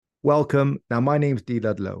Welcome. Now, my name's Dee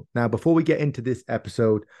Ludlow. Now, before we get into this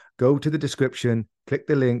episode, go to the description, click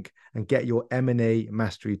the link, and get your M&A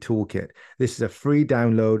Mastery Toolkit. This is a free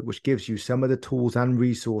download which gives you some of the tools and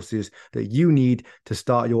resources that you need to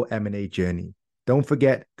start your M&A journey. Don't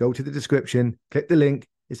forget, go to the description, click the link.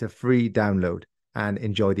 It's a free download, and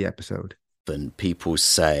enjoy the episode. And people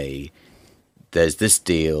say, there's this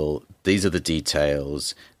deal, these are the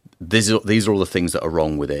details, these are all the things that are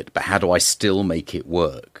wrong with it, but how do I still make it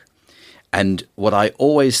work? And what I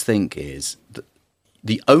always think is that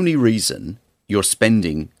the only reason you're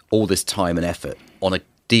spending all this time and effort on a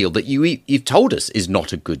deal that you've told us is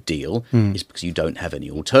not a good deal is because you don't have any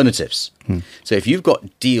alternatives. So if you've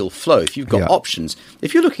got deal flow, if you've got options,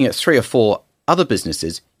 if you're looking at 3 or 4 other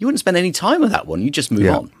businesses, you wouldn't spend any time with that one. You just move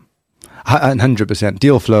on. 100%.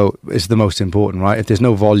 Deal flow is the most important, right? If there's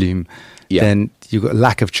no volume, then you've got a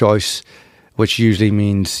lack of choice, which usually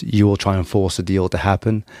means you will try and force a deal to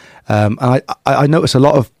happen. And I notice a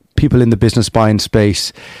lot of people in the business buying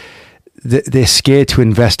space, they're scared to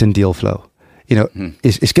invest in deal flow. You know,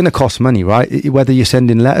 it's going to cost money, right? Whether you're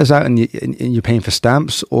sending letters out and you're paying for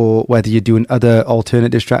stamps, or whether you're doing other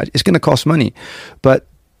alternative strategies, it's going to cost money. But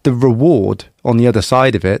the reward on the other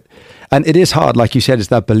side of it, and it is hard, like you said, is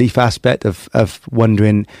that belief aspect of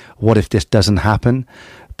wondering, what if this doesn't happen?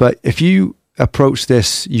 But if you approach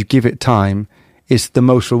this, you give it time, it's the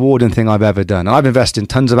most rewarding thing I've ever done. And I've invested in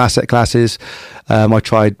tons of asset classes. I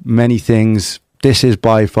tried many things. This is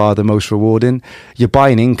by far the most rewarding. You're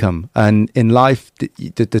buying income. And in life,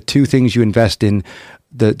 the two things you invest in,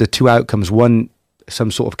 the two outcomes, one,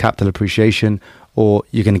 some sort of capital appreciation, or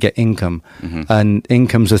you're going to get income. And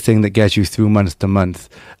income's a thing that gets you through month to month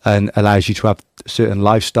and allows you to have certain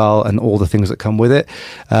lifestyle and all the things that come with it.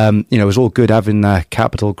 It's all good having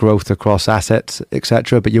capital growth across assets,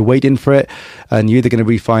 etc., but you're waiting for it, and you're either going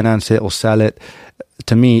to refinance it or sell it.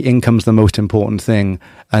 To me, income's the most important thing,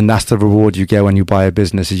 and that's the reward you get when you buy a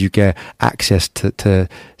business, is you get access to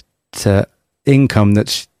income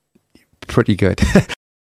that's pretty good.